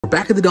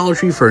back at the Dollar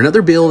Tree for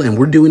another build, and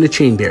we're doing a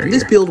chain barrier.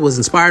 This build was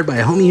inspired by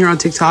a homie here on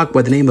TikTok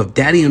by the name of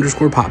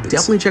Daddy_Poppins.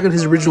 Definitely check out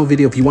his original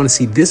video if you want to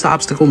see this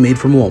obstacle made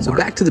from Walmart. So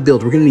back to the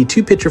build, we're going to need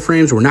 2 picture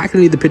frames. We're not going to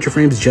need the picture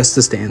frames, just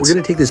the stands. We're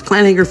going to take this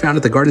plant hanger found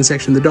at the garden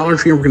section of the Dollar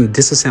Tree, and we're going to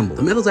disassemble.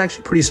 The metal's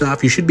actually pretty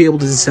soft. You should be able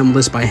to disassemble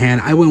this by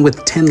hand. I went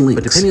with 10 links,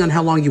 but depending on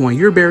how long you want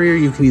your barrier,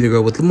 you can either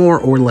go with more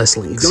or less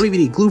links. You don't even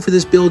need glue for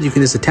this build. You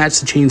can just attach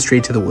the chain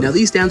straight to the wood. Now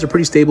these stands are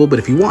pretty stable, but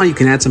if you want, you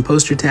can add some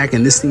poster tack,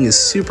 and this thing is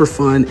super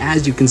fun.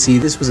 As you can see,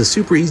 this was a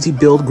super easy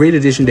build, great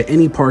addition to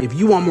any park. If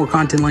you want more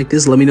content like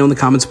this, let me know in the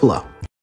comments below.